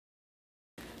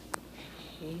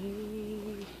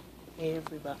Hey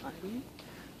everybody,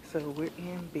 so we're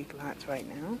in Big Lots right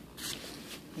now.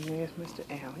 And there's Mr.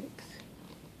 Alex,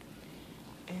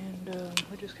 and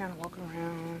we're just kind of walking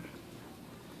around,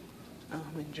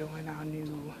 enjoying our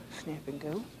new Snap and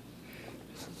Go.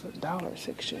 This is a dollar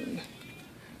section,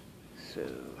 so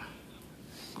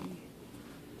let's see.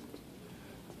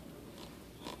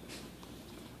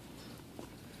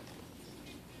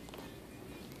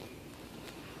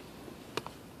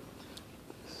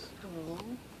 So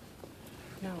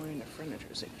now we're in the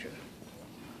furniture section.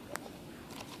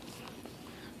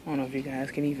 I don't know if you guys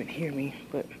can even hear me,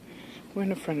 but we're in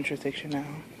the furniture section now.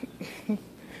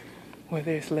 Where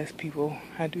there's less people.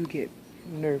 I do get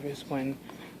nervous when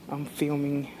I'm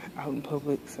filming out in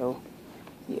public, so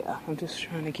yeah, I'm just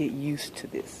trying to get used to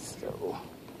this. So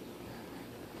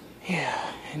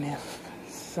yeah, and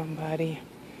if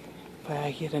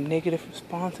I get a negative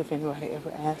response, if anybody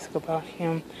ever asks about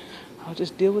him, I'll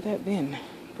just deal with that then.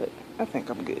 But I think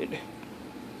I'm good.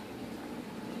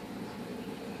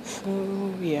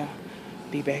 So yeah,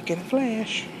 be back in a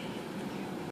flash.